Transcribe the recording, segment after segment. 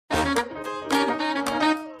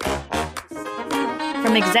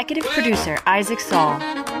From executive producer Isaac Saul,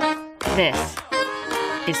 this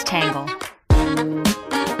is Tangle.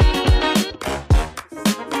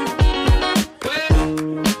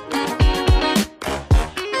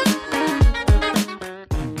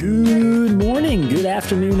 Good morning, good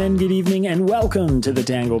afternoon, and good evening, and welcome to the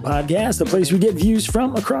Tangle Podcast, the place we get views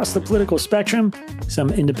from across the political spectrum, some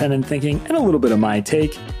independent thinking, and a little bit of my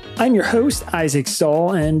take. I'm your host, Isaac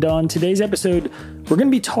Saul, and on today's episode, we're going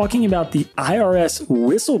to be talking about the IRS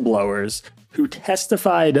whistleblowers who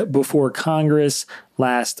testified before Congress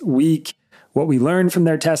last week, what we learned from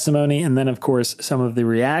their testimony, and then, of course, some of the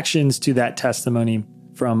reactions to that testimony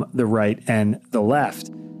from the right and the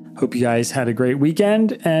left. Hope you guys had a great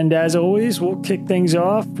weekend, and as always, we'll kick things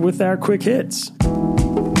off with our quick hits.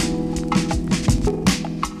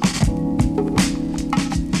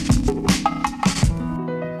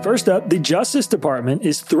 First up, the Justice Department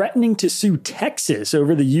is threatening to sue Texas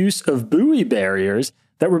over the use of buoy barriers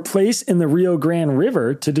that were placed in the Rio Grande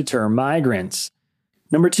River to deter migrants.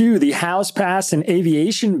 Number two, the House passed an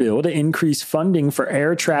aviation bill to increase funding for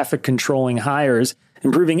air traffic controlling hires,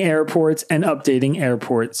 improving airports, and updating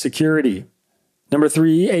airport security. Number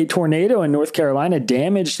three, a tornado in North Carolina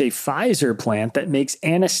damaged a Pfizer plant that makes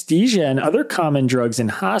anesthesia and other common drugs in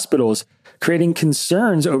hospitals, creating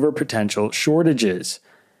concerns over potential shortages.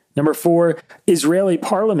 Number four, Israeli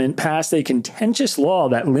parliament passed a contentious law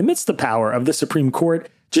that limits the power of the Supreme Court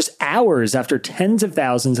just hours after tens of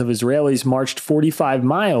thousands of Israelis marched 45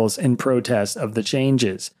 miles in protest of the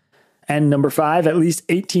changes. And number five, at least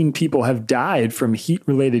 18 people have died from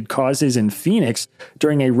heat-related causes in Phoenix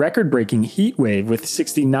during a record-breaking heat wave, with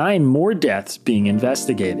 69 more deaths being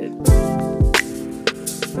investigated.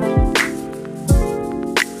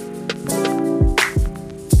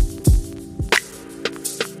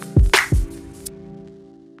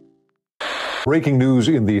 Breaking news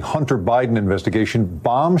in the Hunter Biden investigation.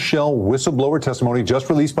 Bombshell whistleblower testimony just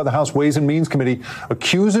released by the House Ways and Means Committee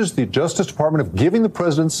accuses the Justice Department of giving the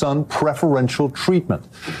president's son preferential treatment.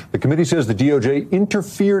 The committee says the DOJ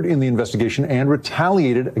interfered in the investigation and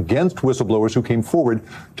retaliated against whistleblowers who came forward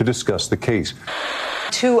to discuss the case.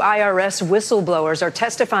 Two IRS whistleblowers are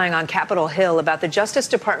testifying on Capitol Hill about the Justice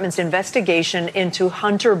Department's investigation into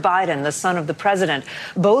Hunter Biden, the son of the president.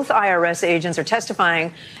 Both IRS agents are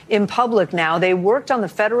testifying in public now. They worked on the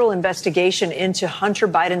federal investigation into Hunter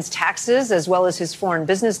Biden's taxes as well as his foreign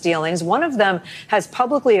business dealings. One of them has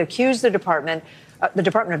publicly accused the Department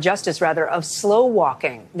of Justice, of slow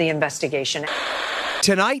walking the investigation.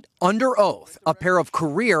 Tonight, under oath, a pair of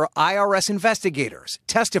career IRS investigators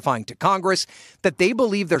testifying to Congress that they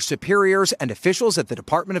believe their superiors and officials at the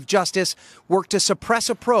Department of Justice worked to suppress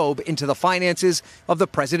a probe into the finances of the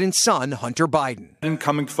president's son, Hunter Biden. In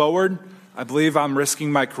coming forward, I believe I'm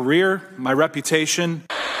risking my career, my reputation.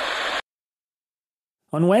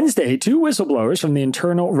 On Wednesday, two whistleblowers from the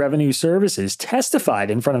Internal Revenue Services testified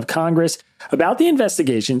in front of Congress about the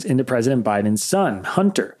investigations into President Biden's son,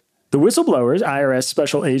 Hunter. The whistleblowers, IRS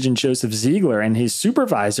Special Agent Joseph Ziegler and his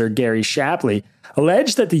supervisor, Gary Shapley,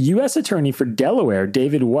 alleged that the U.S. Attorney for Delaware,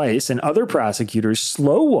 David Weiss, and other prosecutors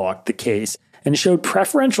slow-walked the case and showed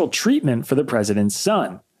preferential treatment for the president's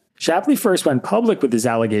son. Shapley first went public with his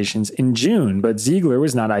allegations in June, but Ziegler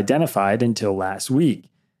was not identified until last week.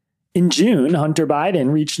 In June, Hunter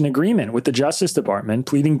Biden reached an agreement with the Justice Department,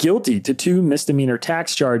 pleading guilty to 2 misdemeanor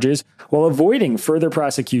tax charges while avoiding further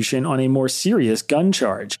prosecution on a more serious gun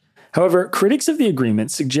charge. However, critics of the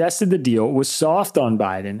agreement suggested the deal was soft on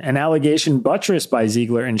Biden, an allegation buttressed by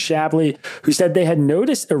Ziegler and Shapley, who said they had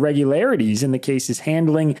noticed irregularities in the case's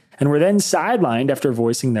handling and were then sidelined after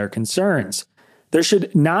voicing their concerns. There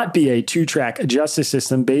should not be a two-track justice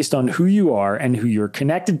system based on who you are and who you're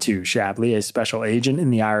connected to, Shapley, a special agent in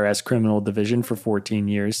the IRS Criminal Division for 14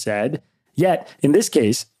 years, said. Yet, in this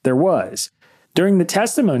case, there was. During the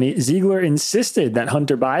testimony, Ziegler insisted that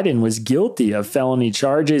Hunter Biden was guilty of felony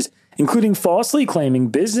charges, including falsely claiming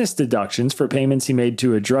business deductions for payments he made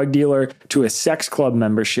to a drug dealer, to a sex club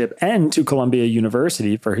membership, and to Columbia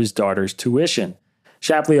University for his daughter's tuition.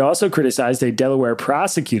 Shapley also criticized a Delaware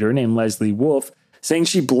prosecutor named Leslie Wolf, saying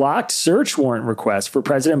she blocked search warrant requests for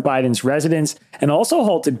President Biden's residence and also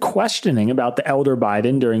halted questioning about the elder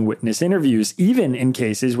Biden during witness interviews, even in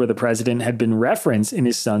cases where the president had been referenced in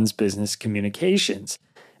his son's business communications.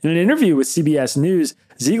 In an interview with CBS News,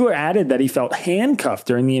 Ziegler added that he felt handcuffed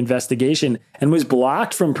during the investigation and was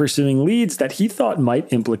blocked from pursuing leads that he thought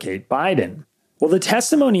might implicate Biden. While the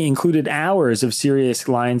testimony included hours of serious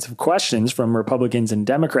lines of questions from Republicans and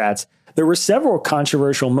Democrats, there were several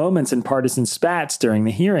controversial moments and partisan spats during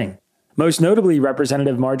the hearing. Most notably,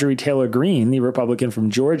 Representative Marjorie Taylor Greene, the Republican from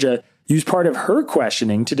Georgia, used part of her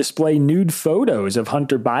questioning to display nude photos of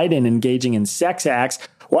Hunter Biden engaging in sex acts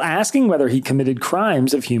while asking whether he committed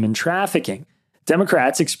crimes of human trafficking.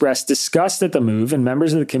 Democrats expressed disgust at the move, and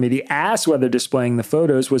members of the committee asked whether displaying the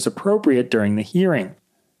photos was appropriate during the hearing.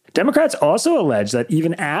 Democrats also allege that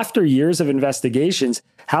even after years of investigations,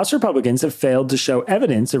 House Republicans have failed to show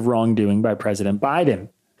evidence of wrongdoing by President Biden.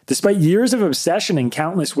 Despite years of obsession and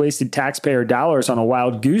countless wasted taxpayer dollars on a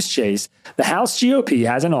wild goose chase, the House GOP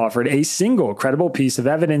hasn't offered a single credible piece of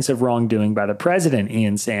evidence of wrongdoing by the president,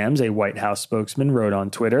 Ian Sams, a White House spokesman, wrote on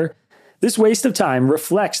Twitter. This waste of time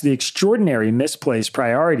reflects the extraordinary misplaced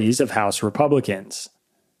priorities of House Republicans.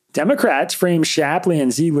 Democrats frame Shapley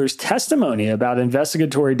and Ziegler's testimony about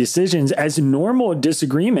investigatory decisions as normal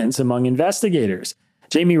disagreements among investigators.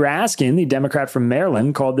 Jamie Raskin, the Democrat from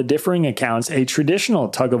Maryland, called the differing accounts a traditional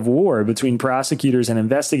tug-of-war between prosecutors and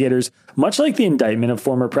investigators, much like the indictment of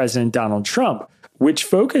former President Donald Trump, which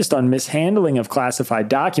focused on mishandling of classified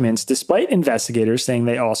documents despite investigators saying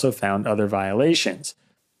they also found other violations.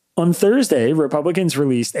 On Thursday, Republicans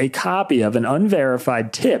released a copy of an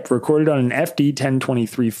unverified tip recorded on an FD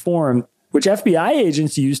 1023 form, which FBI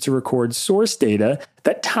agents used to record source data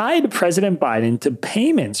that tied President Biden to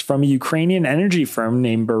payments from a Ukrainian energy firm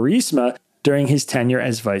named Burisma during his tenure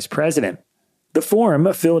as vice president. The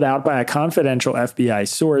form, filled out by a confidential FBI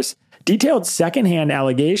source, detailed secondhand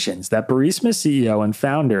allegations that Burisma's CEO and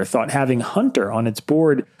founder thought having Hunter on its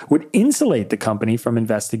board would insulate the company from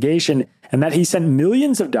investigation, and that he sent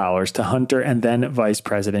millions of dollars to Hunter and then Vice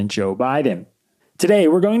President Joe Biden. Today,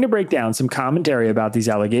 we're going to break down some commentary about these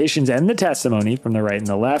allegations and the testimony from the right and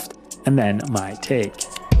the left, and then my take.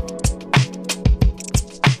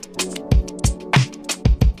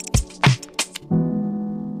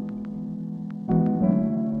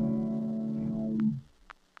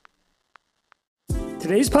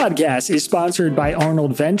 Today's podcast is sponsored by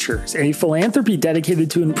Arnold Ventures, a philanthropy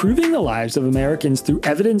dedicated to improving the lives of Americans through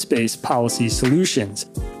evidence-based policy solutions.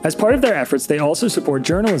 As part of their efforts, they also support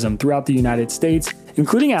journalism throughout the United States,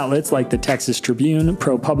 including outlets like the Texas Tribune,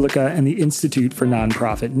 ProPublica, and the Institute for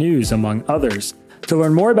Nonprofit News, among others. To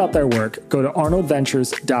learn more about their work, go to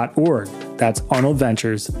arnoldventures.org. That's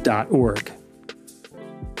arnoldventures.org.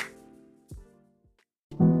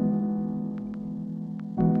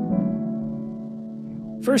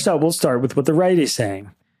 First up, we'll start with what the right is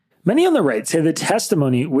saying. Many on the right say the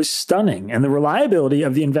testimony was stunning and the reliability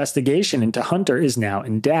of the investigation into Hunter is now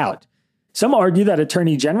in doubt. Some argue that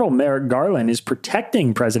Attorney General Merrick Garland is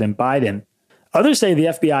protecting President Biden. Others say the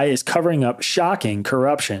FBI is covering up shocking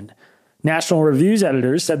corruption. National Review's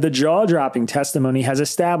editors said the jaw-dropping testimony has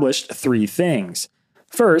established three things.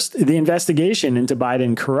 First, the investigation into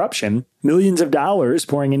Biden corruption, millions of dollars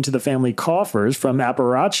pouring into the family coffers from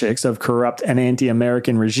apparatchiks of corrupt and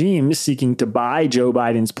anti-American regimes seeking to buy Joe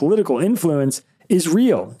Biden's political influence, is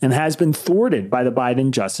real and has been thwarted by the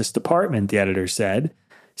Biden Justice Department, the editor said.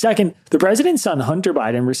 Second, the president's son Hunter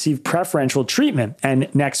Biden received preferential treatment,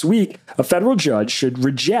 and next week, a federal judge should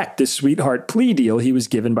reject the sweetheart plea deal he was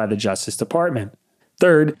given by the Justice Department.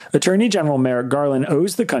 Third, Attorney General Merrick Garland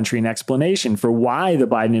owes the country an explanation for why the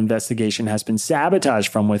Biden investigation has been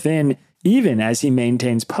sabotaged from within, even as he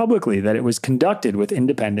maintains publicly that it was conducted with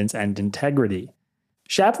independence and integrity.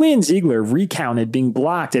 Shapley and Ziegler recounted being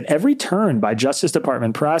blocked at every turn by Justice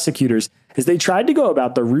Department prosecutors as they tried to go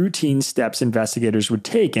about the routine steps investigators would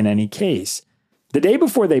take in any case. The day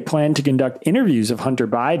before they planned to conduct interviews of Hunter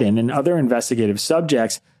Biden and other investigative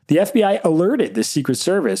subjects, the FBI alerted the Secret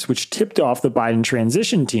Service, which tipped off the Biden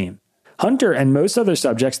transition team. Hunter and most other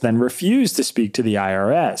subjects then refused to speak to the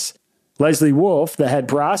IRS. Leslie Wolf, the head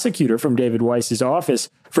prosecutor from David Weiss's office,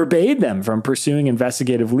 forbade them from pursuing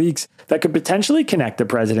investigative leaks that could potentially connect the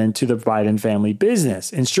president to the Biden family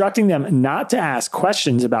business, instructing them not to ask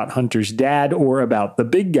questions about Hunter's dad or about the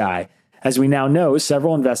big guy. As we now know,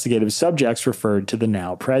 several investigative subjects referred to the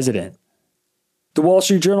now president. The Wall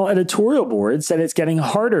Street Journal editorial board said it's getting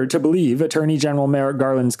harder to believe Attorney General Merrick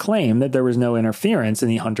Garland's claim that there was no interference in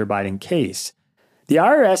the Hunter Biden case. The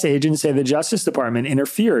IRS agents say the Justice Department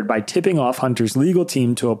interfered by tipping off Hunter's legal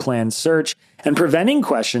team to a planned search and preventing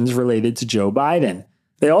questions related to Joe Biden.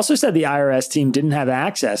 They also said the IRS team didn't have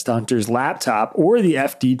access to Hunter's laptop or the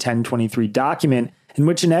FD 1023 document in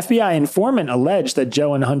which an FBI informant alleged that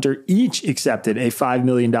Joe and Hunter each accepted a $5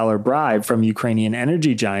 million bribe from Ukrainian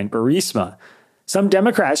energy giant Burisma. Some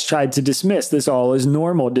Democrats tried to dismiss this all as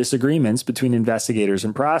normal disagreements between investigators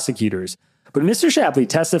and prosecutors. But Mr. Shapley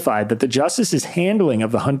testified that the justice's handling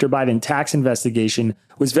of the Hunter Biden tax investigation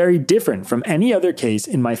was very different from any other case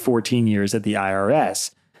in my 14 years at the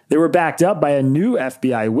IRS. They were backed up by a new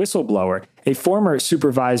FBI whistleblower, a former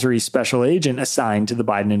supervisory special agent assigned to the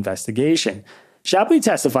Biden investigation. Shapley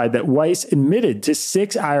testified that Weiss admitted to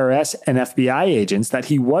 6 IRS and FBI agents that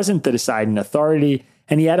he wasn't the deciding authority,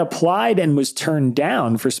 and he had applied and was turned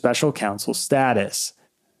down for special counsel status.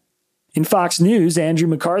 In Fox News, Andrew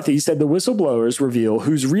McCarthy said the whistleblowers reveal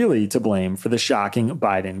who's really to blame for the shocking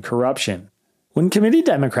Biden corruption. When committee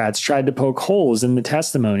Democrats tried to poke holes in the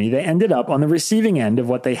testimony, they ended up on the receiving end of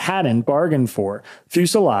what they hadn't bargained for,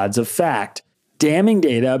 fusillades of fact. Damning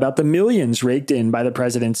data about the millions raked in by the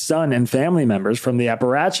president's son and family members from the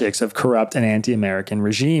apparatchiks of corrupt and anti-American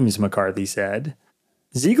regimes, McCarthy said.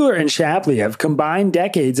 Ziegler and Shapley have combined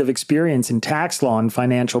decades of experience in tax law and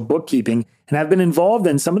financial bookkeeping and have been involved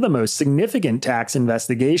in some of the most significant tax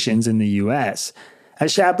investigations in the U.S.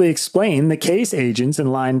 As Shapley explained, the case agents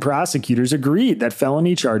and line prosecutors agreed that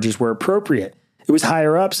felony charges were appropriate. It was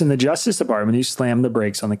higher-ups in the Justice Department who slammed the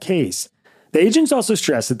brakes on the case. The agents also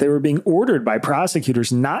stressed that they were being ordered by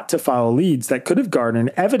prosecutors not to follow leads that could have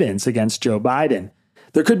garnered evidence against Joe Biden.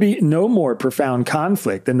 There could be no more profound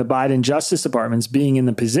conflict than the Biden Justice Department's being in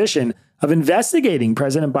the position of investigating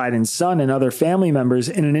President Biden's son and other family members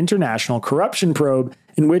in an international corruption probe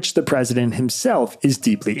in which the president himself is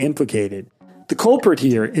deeply implicated. The culprit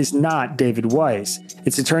here is not David Weiss,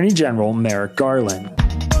 it's Attorney General Merrick Garland.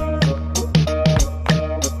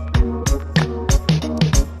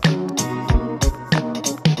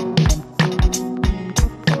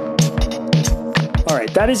 All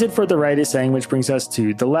right, that is it for The Right is Saying, which brings us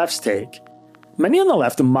to the left's take. Many on the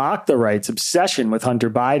left mock the right's obsession with Hunter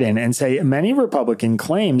Biden and say many Republican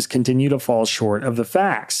claims continue to fall short of the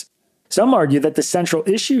facts. Some argue that the central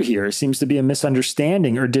issue here seems to be a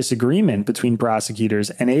misunderstanding or disagreement between prosecutors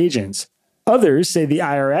and agents. Others say the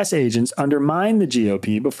IRS agents undermined the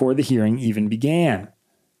GOP before the hearing even began.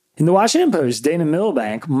 In the Washington Post, Dana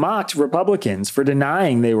Milbank mocked Republicans for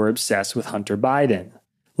denying they were obsessed with Hunter Biden.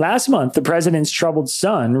 Last month, the president's troubled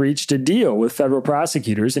son reached a deal with federal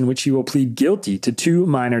prosecutors in which he will plead guilty to 2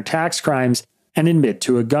 minor tax crimes and admit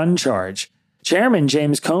to a gun charge. Chairman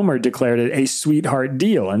James Comer declared it a sweetheart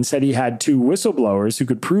deal and said he had 2 whistleblowers who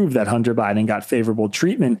could prove that Hunter Biden got favorable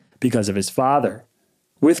treatment because of his father.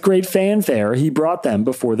 With great fanfare, he brought them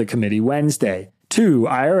before the committee Wednesday. 2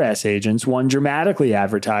 IRS agents, one dramatically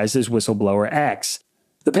advertised as Whistleblower X.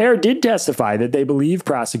 The pair did testify that they believe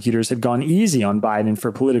prosecutors had gone easy on Biden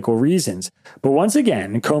for political reasons, but once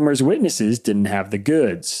again, Comer's witnesses didn't have the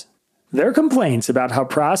goods. Their complaints about how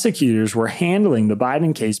prosecutors were handling the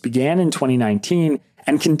Biden case began in 2019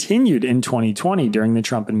 and continued in 2020 during the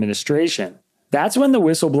Trump administration. That's when the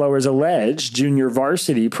whistleblowers alleged junior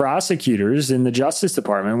varsity prosecutors in the Justice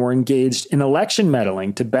Department were engaged in election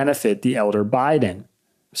meddling to benefit the elder Biden.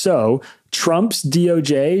 So, Trump's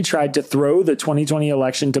DOJ tried to throw the 2020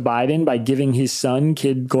 election to Biden by giving his son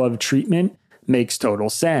kid glove treatment makes total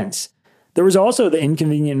sense. There was also the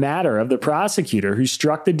inconvenient matter of the prosecutor who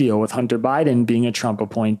struck the deal with Hunter Biden being a Trump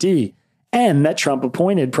appointee, and that Trump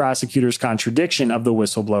appointed prosecutor's contradiction of the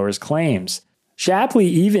whistleblower's claims. Shapley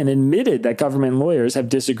even admitted that government lawyers have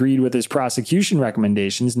disagreed with his prosecution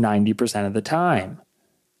recommendations 90% of the time.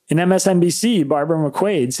 In MSNBC, Barbara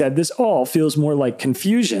McQuaid said this all feels more like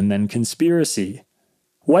confusion than conspiracy.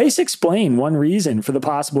 Weiss explained one reason for the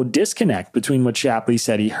possible disconnect between what Shapley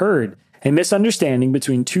said he heard, a misunderstanding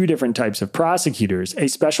between 2 different types of prosecutors, a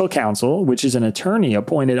special counsel, which is an attorney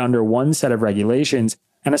appointed under one set of regulations,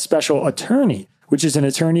 and a special attorney, which is an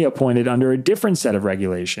attorney appointed under a different set of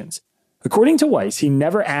regulations. According to Weiss, he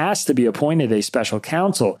never asked to be appointed a special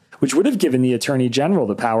counsel, which would have given the Attorney General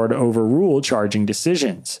the power to overrule charging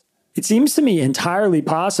decisions. It seems to me entirely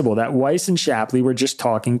possible that Weiss and Shapley were just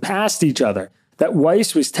talking past each other, that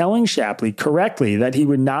Weiss was telling Shapley correctly that he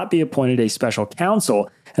would not be appointed a special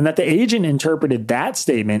counsel, and that the agent interpreted that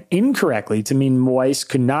statement incorrectly to mean Weiss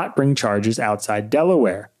could not bring charges outside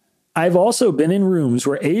Delaware. I've also been in rooms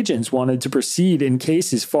where agents wanted to proceed in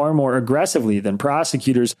cases far more aggressively than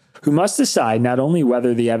prosecutors, who must decide not only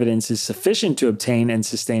whether the evidence is sufficient to obtain and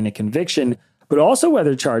sustain a conviction, but also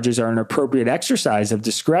whether charges are an appropriate exercise of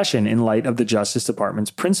discretion in light of the Justice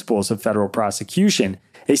Department's principles of federal prosecution,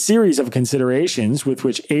 a series of considerations with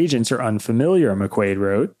which agents are unfamiliar, McQuaid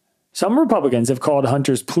wrote. Some Republicans have called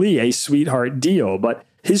Hunter's plea a sweetheart deal, but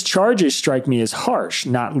his charges strike me as harsh,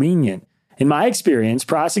 not lenient. In my experience,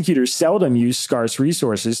 prosecutors seldom use scarce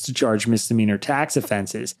resources to charge misdemeanor tax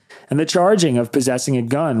offenses, and the charging of possessing a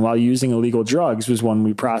gun while using illegal drugs was one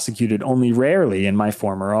we prosecuted only rarely in my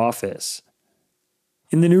former office.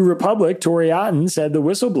 In the New Republic, Tori Otten said the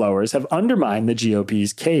whistleblowers have undermined the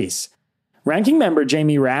GOP's case. Ranking member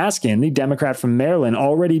Jamie Raskin, the Democrat from Maryland,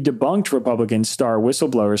 already debunked Republican star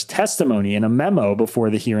whistleblower's testimony in a memo before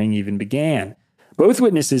the hearing even began. Both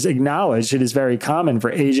witnesses acknowledged it is very common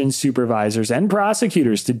for agents, supervisors, and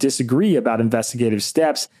prosecutors to disagree about investigative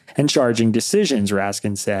steps and charging decisions,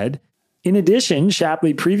 Raskin said. In addition,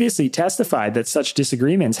 Shapley previously testified that such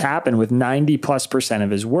disagreements happen with 90+% of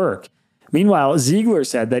his work. Meanwhile, Ziegler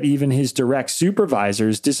said that even his direct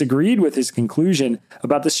supervisors disagreed with his conclusion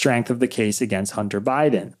about the strength of the case against Hunter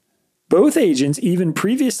Biden. Both agents even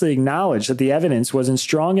previously acknowledged that the evidence wasn't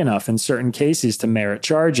strong enough in certain cases to merit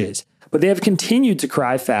charges, but they have continued to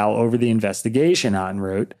cry foul over the investigation, Hahn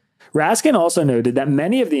wrote. Raskin also noted that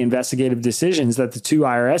many of the investigative decisions that the two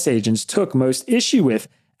IRS agents took most issue with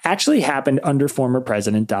actually happened under former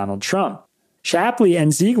President Donald Trump. Shapley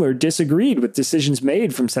and Ziegler disagreed with decisions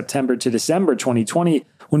made from September to December 2020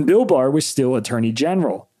 when Bill Barr was still Attorney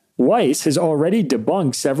General. Weiss has already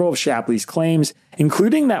debunked several of Shapley's claims,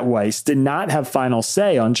 including that Weiss did not have final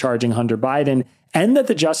say on charging Hunter Biden and that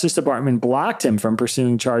the Justice Department blocked him from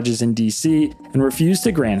pursuing charges in D.C. and refused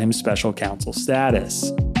to grant him special counsel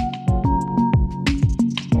status.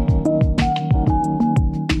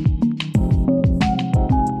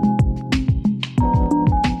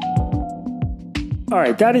 All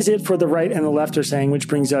right, that is it for the right and the left are saying, which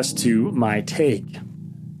brings us to my take.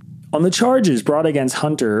 On the charges brought against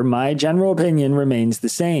Hunter, my general opinion remains the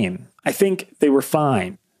same. I think they were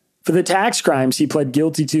fine. For the tax crimes he pled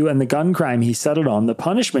guilty to and the gun crime he settled on, the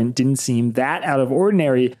punishment didn't seem that out of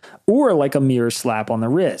ordinary or like a mere slap on the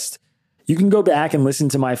wrist. You can go back and listen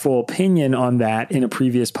to my full opinion on that in a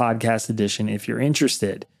previous podcast edition if you're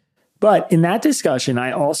interested. But in that discussion,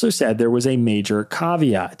 I also said there was a major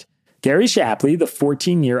caveat. Gary Shapley, the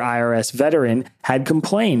 14-year IRS veteran, had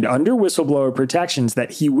complained under whistleblower protections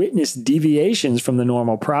that he witnessed deviations from the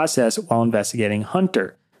normal process while investigating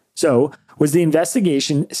Hunter. So, was the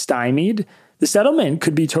investigation stymied? The settlement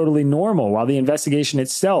could be totally normal while the investigation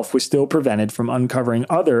itself was still prevented from uncovering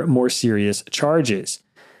other, more serious charges.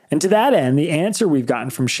 And to that end, the answer we've gotten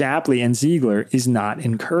from Shapley and Ziegler is not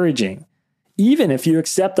encouraging. Even if you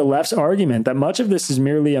accept the left's argument that much of this is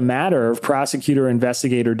merely a matter of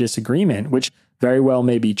prosecutor-investigator disagreement, which very well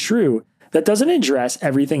may be true, that doesn't address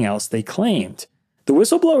everything else they claimed. The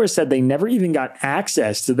whistleblowers said they never even got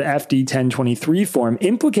access to the FD 1023 form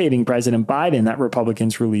implicating President Biden that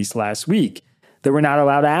Republicans released last week. They were not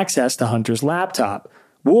allowed access to Hunter's laptop.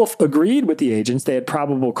 Wolf agreed with the agents they had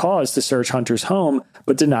probable cause to search Hunter's home,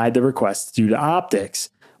 but denied the request due to optics.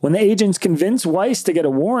 When the agents convinced Weiss to get a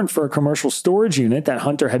warrant for a commercial storage unit that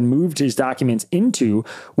Hunter had moved his documents into,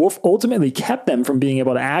 Wolf ultimately kept them from being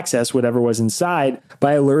able to access whatever was inside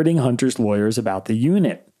by alerting Hunter's lawyers about the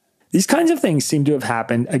unit. These kinds of things seem to have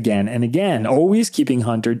happened again and again, always keeping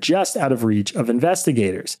Hunter just out of reach of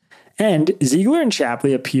investigators. And Ziegler and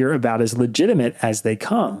Shapley appear about as legitimate as they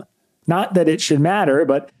come. Not that it should matter,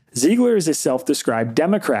 but Ziegler is a self-described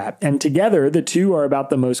Democrat, and together the two are about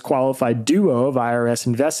the most qualified duo of IRS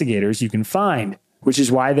investigators you can find, which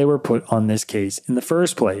is why they were put on this case in the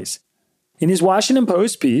first place. In his Washington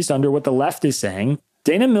Post piece, Under What the Left is Saying,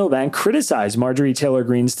 Dana Milbank criticized Marjorie Taylor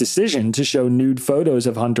Greene's decision to show nude photos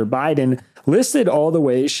of Hunter Biden, listed all the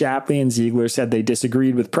ways Shapley and Ziegler said they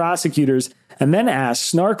disagreed with prosecutors, and then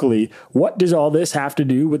asked snarkily, what does all this have to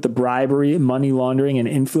do with the bribery, money laundering, and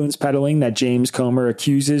influence peddling that James Comer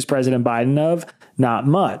accuses President Biden of? Not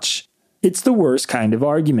much. It's the worst kind of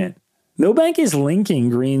argument. Milbank is linking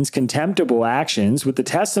Greene's contemptible actions with the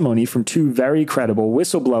testimony from two very credible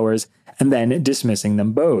whistleblowers and then dismissing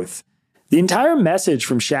them both. The entire message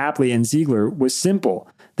from Shapley and Ziegler was simple.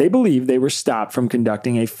 They believed they were stopped from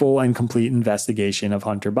conducting a full and complete investigation of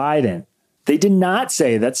Hunter Biden. They did not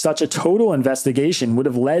say that such a total investigation would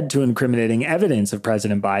have led to incriminating evidence of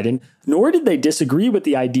President Biden, nor did they disagree with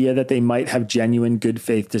the idea that they might have genuine good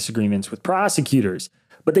faith disagreements with prosecutors.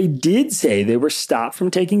 But they did say they were stopped from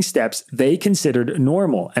taking steps they considered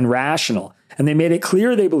normal and rational, and they made it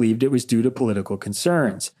clear they believed it was due to political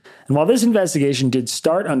concerns. And while this investigation did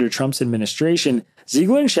start under Trump's administration,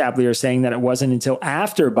 Ziegler and Shapley are saying that it wasn't until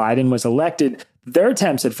after Biden was elected that their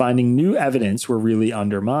attempts at finding new evidence were really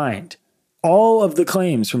undermined. All of the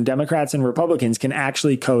claims from Democrats and Republicans can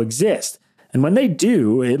actually coexist, and when they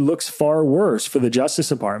do, it looks far worse for the Justice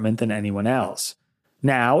Department than anyone else.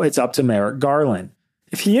 Now it's up to Merrick Garland.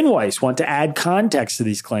 If he and Weiss want to add context to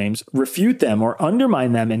these claims, refute them, or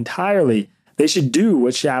undermine them entirely, they should do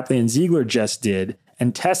what Shapley and Ziegler just did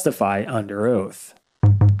and testify under oath.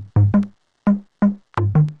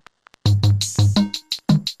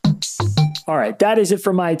 All right, that is it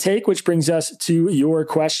for my take, which brings us to your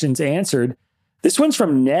questions answered. This one's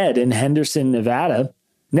from Ned in Henderson, Nevada.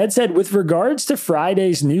 Ned said, with regards to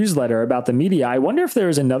Friday's newsletter about the media, I wonder if there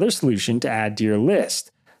is another solution to add to your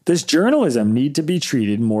list. Does journalism need to be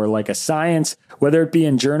treated more like a science, whether it be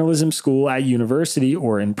in journalism school, at university,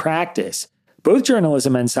 or in practice? Both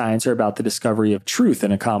journalism and science are about the discovery of truth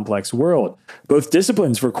in a complex world. Both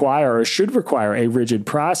disciplines require or should require a rigid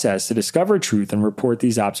process to discover truth and report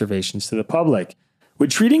these observations to the public.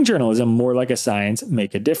 Would treating journalism more like a science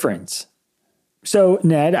make a difference? So,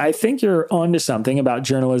 Ned, I think you're onto something about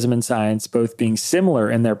journalism and science both being similar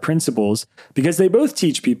in their principles because they both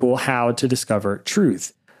teach people how to discover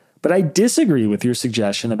truth. But I disagree with your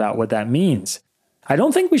suggestion about what that means. I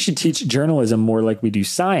don't think we should teach journalism more like we do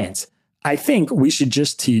science. I think we should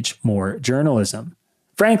just teach more journalism.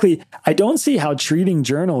 Frankly, I don't see how treating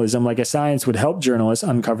journalism like a science would help journalists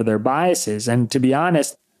uncover their biases. And to be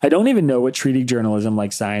honest, I don't even know what treating journalism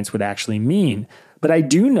like science would actually mean. But I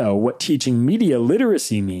do know what teaching media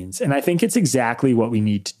literacy means, and I think it's exactly what we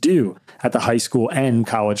need to do at the high school and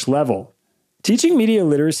college level. Teaching media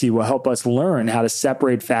literacy will help us learn how to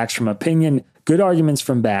separate facts from opinion, good arguments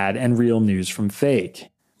from bad, and real news from fake.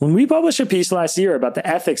 When we published a piece last year about the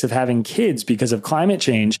ethics of having kids because of climate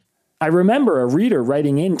change, I remember a reader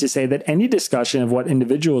writing in to say that any discussion of what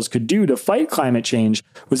individuals could do to fight climate change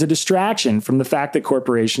was a distraction from the fact that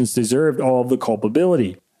corporations deserved all of the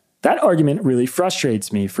culpability. That argument really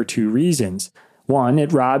frustrates me for two reasons. One,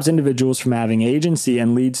 it robs individuals from having agency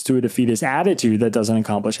and leads to a defeatist attitude that doesn't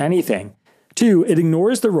accomplish anything. Two, it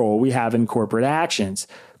ignores the role we have in corporate actions.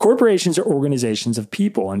 Corporations are organizations of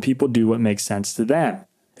people, and people do what makes sense to them.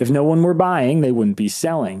 If no one were buying, they wouldn't be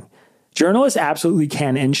selling. Journalists absolutely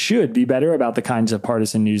can and should be better about the kinds of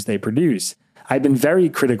partisan news they produce. I've been very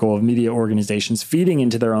critical of media organizations feeding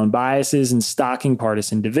into their own biases and stocking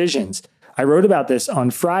partisan divisions. I wrote about this on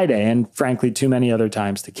Friday and, frankly, too many other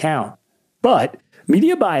times to count. But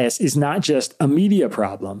media bias is not just a media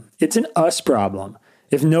problem. It's an us problem.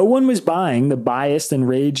 If no one was buying the biased and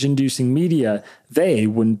rage-inducing media, they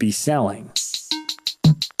wouldn't be selling.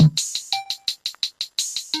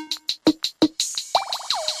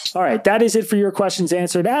 All right, that is it for your questions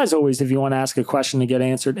answered. As always, if you want to ask a question to get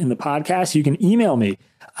answered in the podcast, you can email me,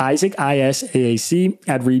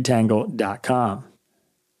 isaac@readtangle.com.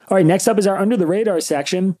 All right, next up is our Under the Radar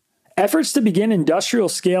section. Efforts to begin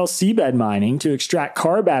industrial-scale seabed mining to extract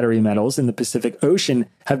car battery metals in the Pacific Ocean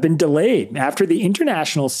have been delayed after the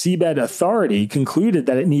International Seabed Authority concluded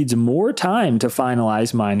that it needs more time to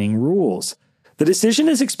finalize mining rules. The decision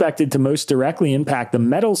is expected to most directly impact the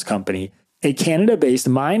Metals Company, a Canada-based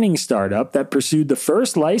mining startup that pursued the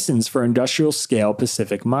first license for industrial-scale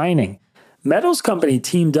Pacific mining. Metals Company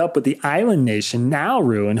teamed up with the island nation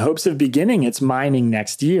Nauru in hopes of beginning its mining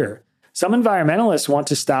next year. Some environmentalists want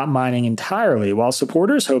to stop mining entirely, while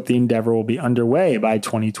supporters hope the endeavor will be underway by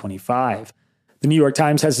 2025. The New York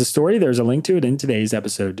Times has the story. There's a link to it in today's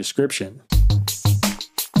episode description.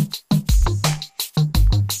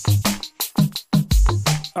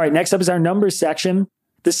 All right, next up is our numbers section.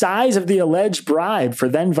 The size of the alleged bribe for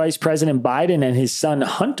then Vice President Biden and his son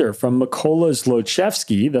Hunter from Mykola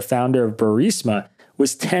Zlochevsky, the founder of Burisma,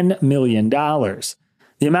 was $10 million.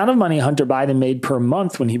 The amount of money Hunter Biden made per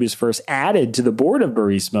month when he was first added to the board of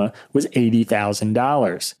Burisma was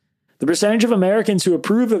 $80,000. The percentage of Americans who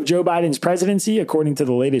approve of Joe Biden's presidency, according to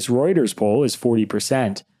the latest Reuters poll, is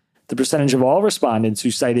 40%. The percentage of all respondents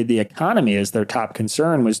who cited the economy as their top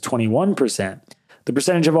concern was 21%. The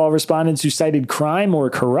percentage of all respondents who cited crime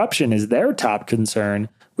or corruption as their top concern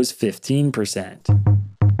was 15%.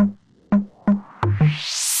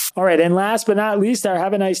 All right, and last but not least, our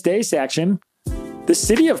Have a Nice Day section. The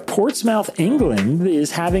city of Portsmouth, England,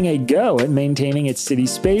 is having a go at maintaining its city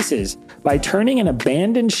spaces by turning an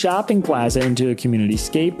abandoned shopping plaza into a community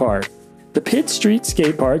skate park. The Pitt Street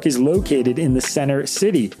Skate Park is located in the center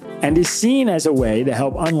city and is seen as a way to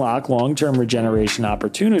help unlock long-term regeneration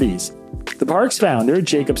opportunities. The park's founder,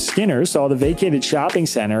 Jacob Skinner, saw the vacated shopping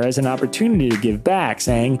center as an opportunity to give back,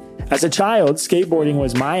 saying, "As a child, skateboarding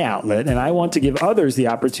was my outlet, and I want to give others the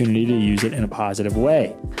opportunity to use it in a positive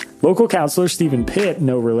way." Local councilor Stephen Pitt,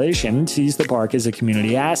 no relation, sees the park as a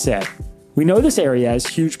community asset. "We know this area has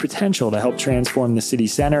huge potential to help transform the city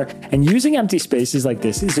center, and using empty spaces like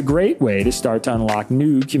this is a great way to start to unlock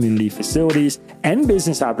new community facilities and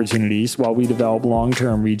business opportunities while we develop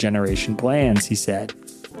long-term regeneration plans," he said.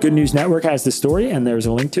 Good News Network has the story, and there's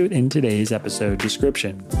a link to it in today's episode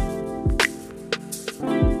description.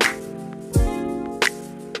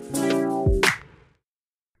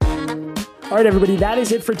 All right, everybody, that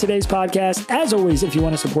is it for today's podcast. As always, if you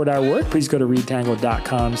want to support our work, please go to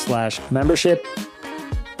readtangle.com/membership.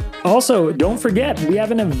 Also, don't forget, we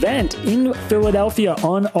have an event in Philadelphia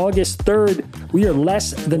on August 3rd. We are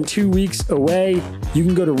less than 2 weeks away. You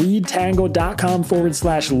can go to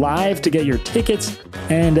readtangle.com/live to get your tickets.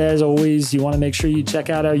 And as always, you want to make sure you check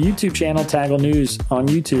out our YouTube channel, Tangle News on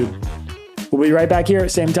YouTube. We'll be right back here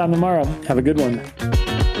at same time tomorrow. Have a good one.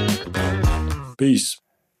 Peace.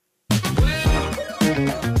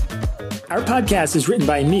 Our podcast is written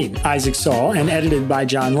by me, Isaac Saul, and edited by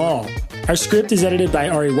John Law. Our script is edited by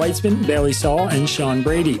Ari Weitzman, Bailey Saul, and Sean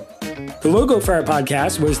Brady. The logo for our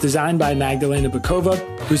podcast was designed by Magdalena Bukova,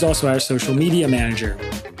 who's also our social media manager.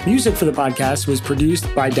 Music for the podcast was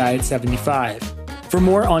produced by Diet75. For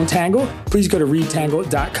more on Tangle, please go to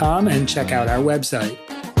readtangle.com and check out our website.